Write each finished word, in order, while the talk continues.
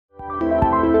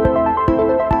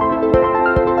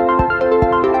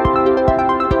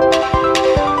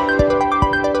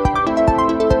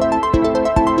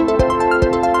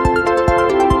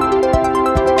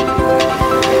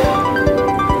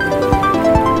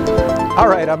All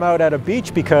right, I'm out at a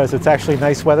beach because it's actually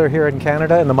nice weather here in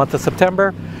Canada in the month of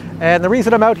September. And the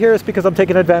reason I'm out here is because I'm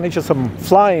taking advantage of some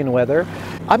flying weather.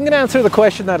 I'm going to answer the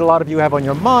question that a lot of you have on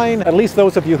your mind, at least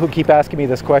those of you who keep asking me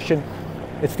this question.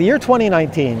 It's the year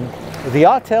 2019. The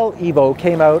AUTEL EVO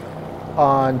came out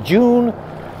on June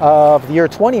of the year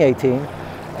 2018.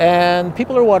 And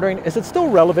people are wondering, is it still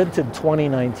relevant in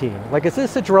 2019? Like, is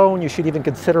this a drone you should even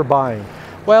consider buying?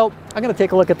 Well, I'm going to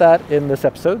take a look at that in this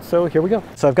episode, so here we go.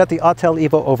 So I've got the AUTEL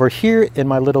EVO over here in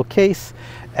my little case,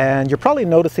 and you're probably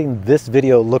noticing this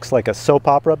video looks like a soap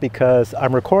opera because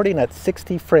I'm recording at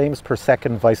 60 frames per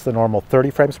second vice the normal 30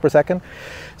 frames per second.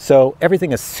 So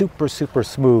everything is super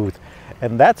smooth,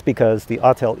 and that's because the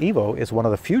AUTEL EVO is one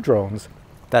of the few drones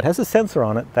that has a sensor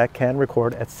on it that can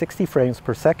record at 60 frames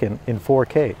per second in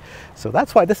 4K. So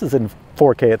that's why this is in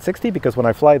 4K at 60, because when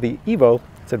I fly the EVO,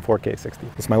 it's in 4K 60.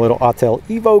 It's my little AUTEL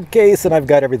EVO case, and I've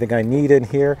got everything I need in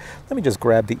here. Let me just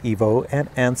grab the EVO and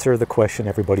answer the question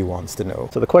everybody wants to know.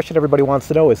 So the question everybody wants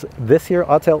to know is, this year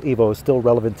AUTEL EVO is still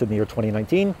relevant in the year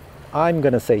 2019? I'm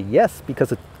gonna say yes,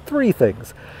 because of three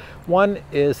things. One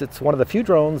is it's one of the few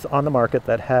drones on the market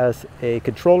that has a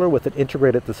controller with an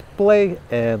integrated display,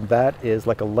 and that is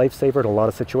like a lifesaver in a lot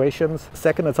of situations.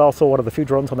 Second, it's also one of the few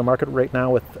drones on the market right now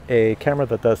with a camera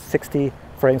that does 60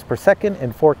 frames per second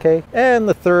in 4K. And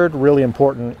the third really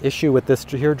important issue with this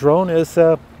here drone is,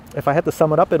 if I had to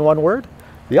sum it up in one word,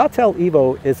 the AUTEL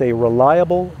EVO is a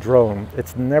reliable drone.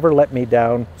 It's never let me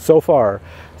down so far.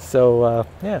 So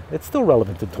yeah, it's still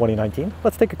relevant in 2019.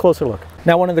 Let's take a closer look.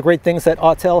 Now, one of the great things that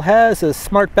AUTEL has is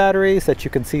smart batteries that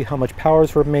you can see how much power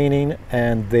is remaining,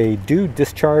 and they do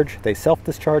discharge, they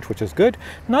self-discharge, which is good.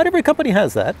 Not every company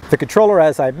has that. The controller,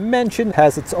 as I mentioned,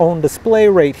 has its own display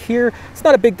right here. It's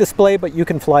not a big display, but you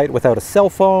can fly it without a cell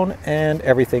phone, and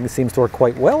everything seems to work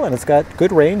quite well, and it's got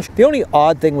good range. The only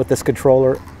odd thing with this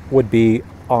controller would be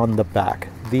on the back.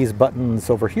 These buttons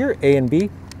over here, A and B,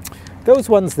 those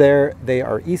ones there, they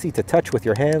are easy to touch with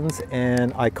your hands,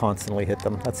 and I constantly hit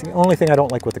them. That's the only thing I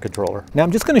don't like with the controller. Now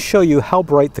I'm just going to show you how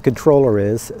bright the controller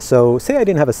is. So say I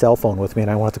didn't have a cell phone with me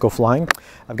and I wanted to go flying.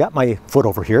 I've got my foot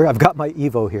over here, I've got my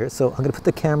EVO here, so I'm going to put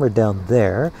the camera down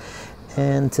there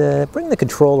and bring the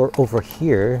controller over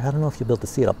here. I don't know if you'll be able to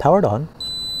see it. I'll power it on.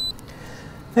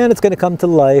 And it's going to come to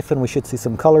life, and we should see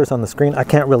some colors on the screen. I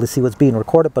can't really see what's being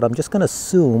recorded, but I'm just going to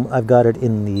assume I've got it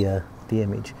in the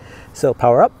image. So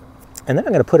power up, and then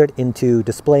I'm going to put it into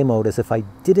display mode as if I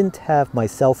didn't have my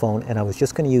cell phone and I was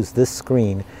just going to use this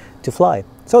screen to fly.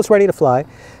 So it's ready to fly.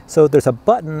 So there's a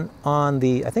button on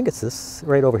the, I think it's this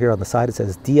right over here on the side. It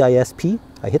says DISP.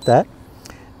 I hit that,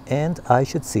 and I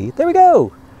should see, there we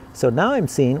go. So now I'm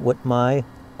seeing what my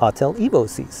AUTEL EVO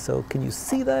sees. So can you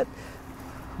see that?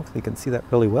 Hopefully you can see that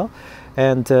really well.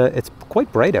 And it's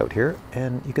quite bright out here,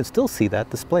 and you can still see that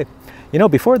display. You know,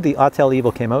 before the AUTEL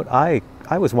EVO came out, I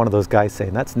was one of those guys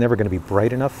saying that's never going to be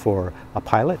bright enough for a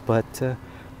pilot, but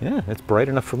yeah, it's bright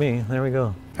enough for me. There we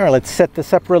go. All right, let's set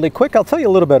this up really quick. I'll tell you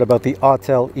a little bit about the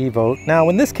AUTEL EVO. Now,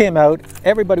 when this came out,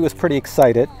 everybody was pretty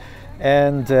excited,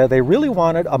 and they really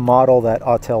wanted a model that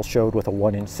AUTEL showed with a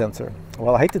 1-inch sensor.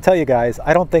 Well, I hate to tell you guys,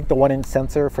 I don't think the 1-inch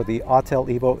sensor for the AUTEL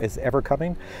EVO is ever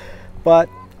coming, but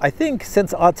I think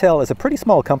since AUTEL is a pretty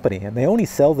small company and they only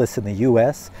sell this in the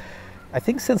US, I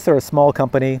think since they're a small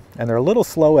company and they're a little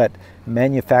slow at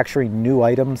manufacturing new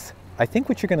items, I think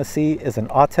what you're going to see is an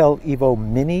AUTEL EVO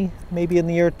Mini, maybe in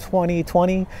the year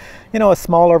 2020. You know, a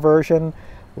smaller version,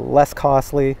 less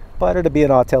costly, but it'll be an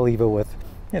AUTEL EVO with,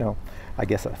 you know, I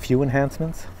guess a few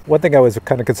enhancements. One thing I was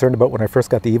kind of concerned about when I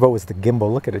first got the EVO was the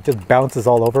gimbal. Look at it, it just bounces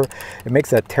all over. It makes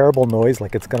that terrible noise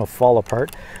like it's going to fall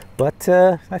apart. But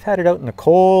I've had it out in the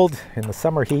cold, in the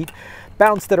summer heat,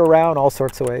 bounced it around all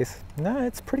sorts of ways. No,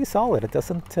 it's pretty solid. It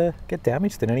doesn't get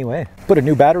damaged in any way. Put a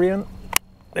new battery in.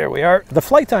 There we are. The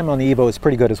flight time on the EVO is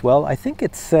pretty good as well. I think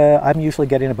it's, I'm usually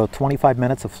getting about 25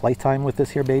 minutes of flight time with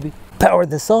this here baby. Power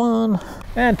this on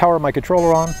and power my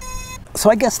controller on. So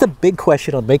I guess the big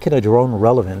question on making a drone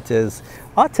relevant is,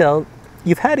 AUTEL,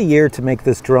 you've had a year to make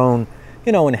this drone,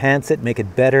 you know, enhance it, make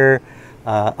it better,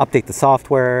 update the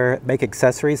software, make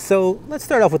accessories. So let's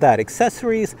start off with that.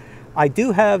 Accessories, I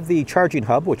do have the charging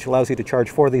hub, which allows you to charge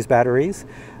 4 of these batteries.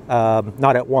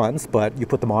 Not at once, but you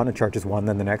put them on and charges one,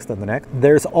 then the next, then the next.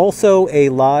 There's also a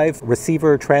live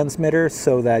receiver transmitter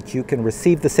so that you can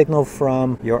receive the signal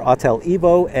from your AUTEL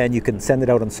EVO and you can send it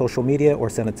out on social media or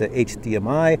send it to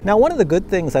HDMI. Now, one of the good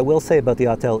things I will say about the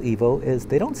AUTEL EVO is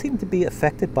they don't seem to be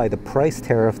affected by the price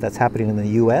tariff that's happening in the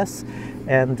US,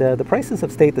 and the prices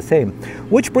have stayed the same.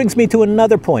 Which brings me to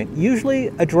another point. Usually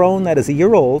a drone that is a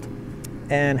year old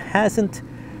and hasn't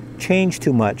change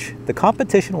too much, the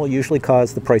competition will usually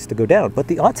cause the price to go down. But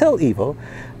the AUTEL EVO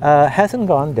hasn't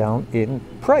gone down in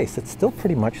price. It's still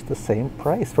pretty much the same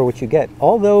price for what you get.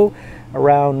 Although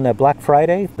around Black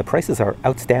Friday, the prices are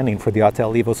outstanding for the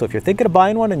AUTEL EVO. So if you're thinking of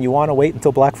buying one and you want to wait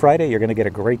until Black Friday, you're going to get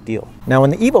a great deal. Now, when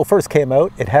the EVO first came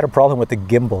out, it had a problem with the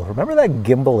gimbal. Remember that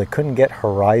gimbal? It couldn't get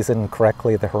horizon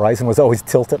correctly. The horizon was always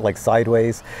tilted like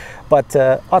sideways. But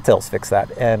AUTEL's fixed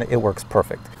that, and it works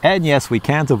perfect. And yes, we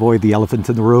can't avoid the elephant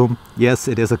in the room. Yes,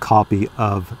 it is a copy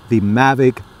of the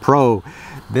Mavic Pro.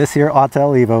 This here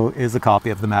AUTEL EVO is a copy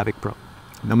of the Mavic Pro.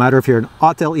 No matter if you're an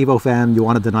AUTEL EVO fan, you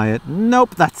want to deny it.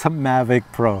 Nope, that's a Mavic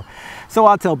Pro. So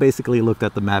AUTEL basically looked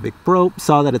at the Mavic Pro,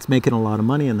 saw that it's making a lot of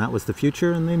money and that was the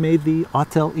future, and they made the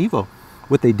AUTEL EVO.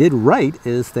 What they did right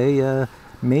is they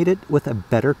made it with a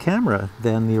better camera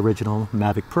than the original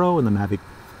Mavic Pro and the Mavic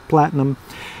Platinum.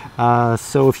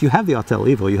 So if you have the AUTEL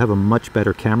EVO, you have a much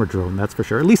better camera drone, that's for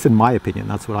sure. At least in my opinion,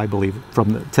 that's what I believe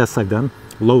from the tests I've done.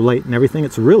 Low light and everything,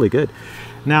 it's really good.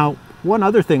 Now, one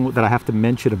other thing that I have to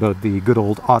mention about the good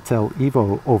old AUTEL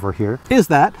EVO over here is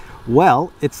that,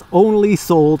 well, it's only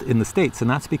sold in the States, and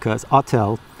that's because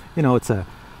AUTEL, you know, it's a,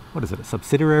 what is it, a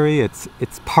subsidiary? It's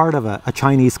part of a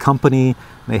Chinese company.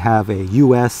 They have a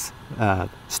US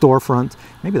storefront.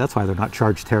 Maybe that's why they're not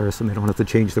charged tariffs and they don't have to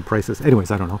change the prices. Anyways,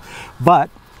 I don't know.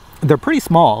 But they're pretty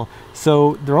small,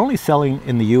 so they're only selling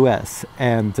in the US,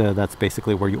 and that's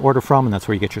basically where you order from, and that's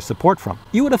where you get your support from.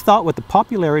 You would have thought with the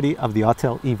popularity of the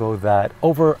AUTEL EVO that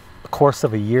over the course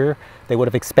of a year they would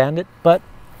have expanded, but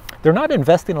they're not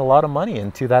investing a lot of money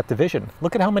into that division.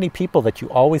 Look at how many people that you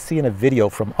always see in a video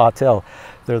from AUTEL.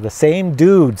 They're the same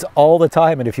dudes all the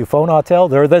time, and if you phone AUTEL,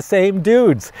 they're the same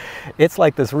dudes. It's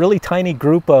like this really tiny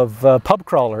group of pub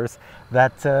crawlers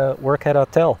that work at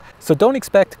AUTEL. So don't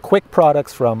expect quick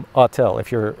products from AUTEL.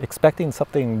 If you're expecting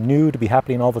something new to be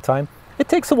happening all the time, it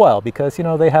takes a while because, you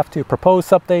know, they have to propose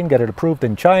something, get it approved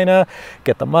in China,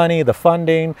 get the money, the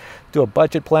funding, do a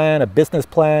budget plan, a business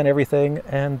plan, everything,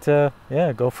 and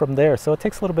yeah, go from there. So it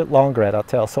takes a little bit longer at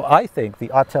AUTEL. So I think the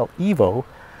AUTEL EVO,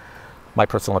 my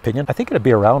personal opinion, I think it'll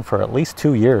be around for at least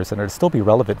 2 years, and it'll still be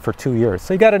relevant for 2 years.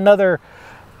 So you got another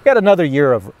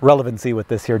year of relevancy with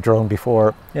this here drone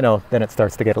before, you know, then it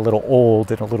starts to get a little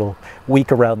old and a little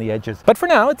weak around the edges. But for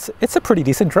now, it's a pretty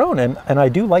decent drone, and I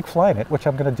do like flying it, which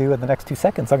I'm going to do in the next 2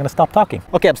 seconds. I'm going to stop talking.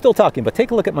 Okay, I'm still talking, but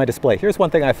take a look at my display. Here's one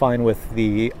thing I find with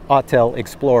the AUTEL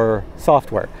Explorer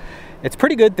software. It's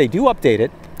pretty good. They do update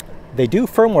it. They do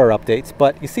firmware updates,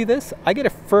 but you see this? I get a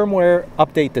firmware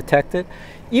update detected.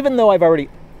 Even though I've already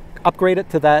upgraded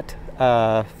to that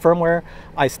firmware,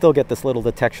 I still get this little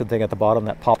detection thing at the bottom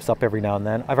that pops up every now and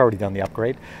then. I've already done the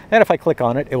upgrade, and if I click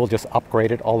on it, it will just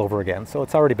upgrade it all over again. So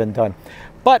it's already been done.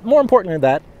 But more importantly than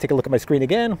that, take a look at my screen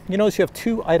again. You notice you have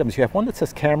 2 items. You have one that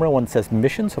says camera, one that says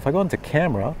mission. So if I go into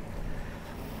camera,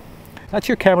 that's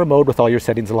your camera mode with all your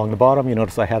settings along the bottom. You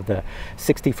notice I have the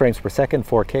 60 frames per second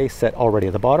 4K set already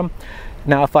at the bottom.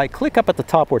 Now if I click up at the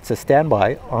top where it says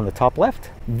standby on the top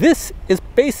left, this is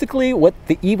basically what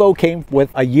the EVO came with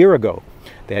a year ago.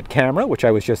 They had camera, which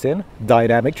I was just in,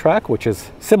 dynamic track, which is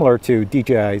similar to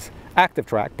DJI's active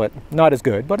track, but not as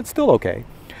good, but it's still okay.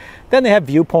 Then they have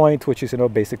viewpoint, which is, you know,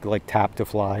 basically like tap to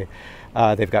fly.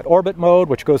 They've got orbit mode,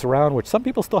 which goes around, which some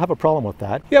people still have a problem with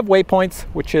that. You have waypoints,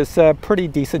 which is pretty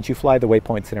decent. You fly the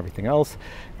waypoints and everything else.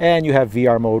 And you have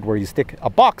VR mode, where you stick a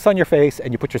box on your face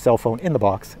and you put your cell phone in the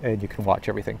box and you can watch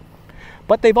everything.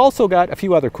 But they've also got a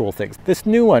few other cool things. This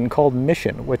new one called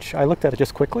Mission, which I looked at it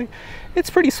just quickly. It's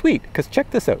pretty sweet, because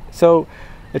check this out. So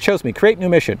it shows me create new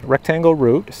mission, rectangle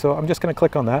route. So I'm just going to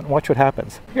click on that and watch what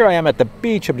happens. Here I am at the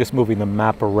beach. I'm just moving the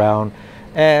map around.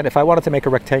 And if I wanted to make a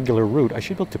rectangular route, I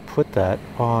should be able to put that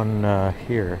on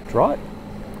here. Draw it.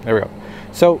 There we go.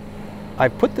 So I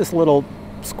put this little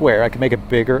square. I can make it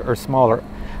bigger or smaller.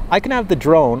 I can have the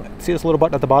drone, see this little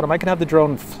button at the bottom? I can have the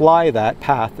drone fly that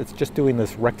path. It's just doing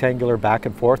this rectangular back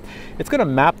and forth. It's going to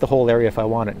map the whole area if I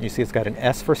want it. You see it's got an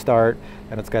S for start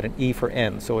and it's got an E for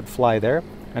end. So it'd fly there.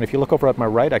 And if you look over at my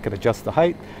right, I can adjust the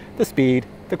height, the speed,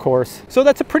 the course. So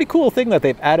that's a pretty cool thing that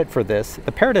they've added for this.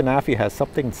 The Paradinafi has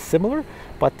something similar,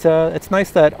 but it's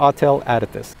nice that AUTEL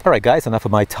added this. All right, guys, enough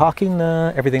of my talking.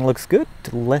 Everything looks good.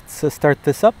 Let's start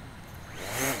this up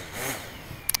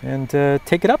and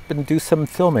take it up and do some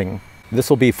filming. This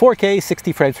will be 4K,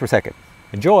 60 frames per second.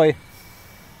 Enjoy.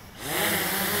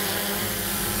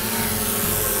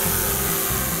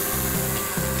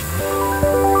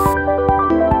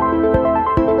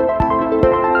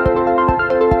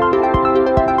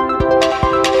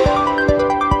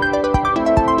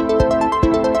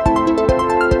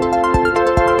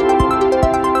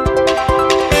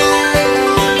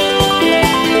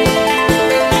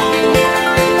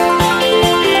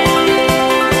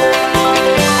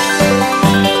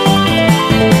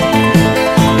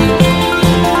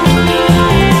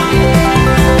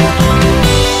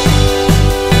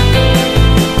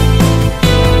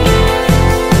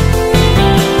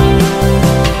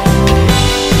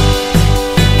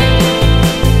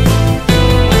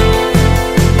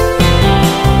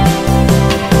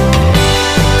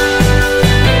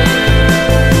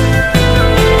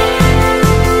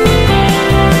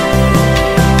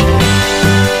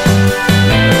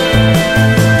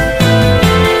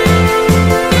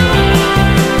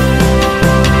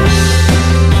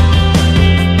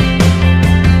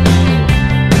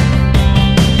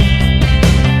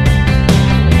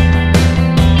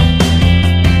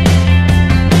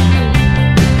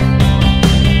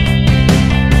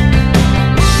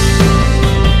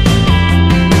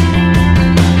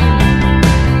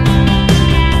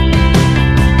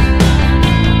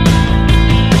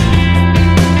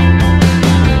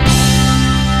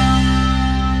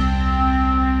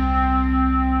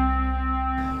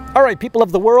 All right, people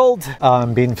of the world,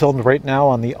 I'm being filmed right now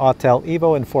on the AUTEL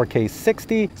EVO in 4K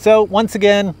 60. So once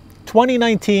again,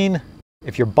 2019,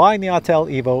 if you're buying the AUTEL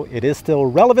EVO, it is still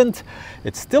relevant.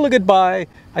 It's still a good buy.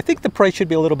 I think the price should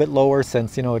be a little bit lower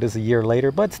since, you know, it is a year later,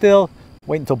 but still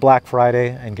wait until Black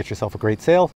Friday and get yourself a great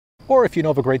sale. Or if you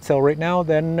know of a great sale right now,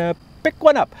 then pick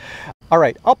one up. All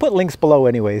right, I'll put links below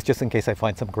anyways, just in case I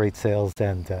find some great sales,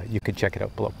 and you can check it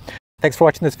out below. Thanks for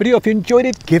watching this video. If you enjoyed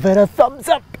it, give it a thumbs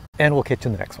up, and we'll catch you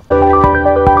in the next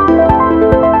one.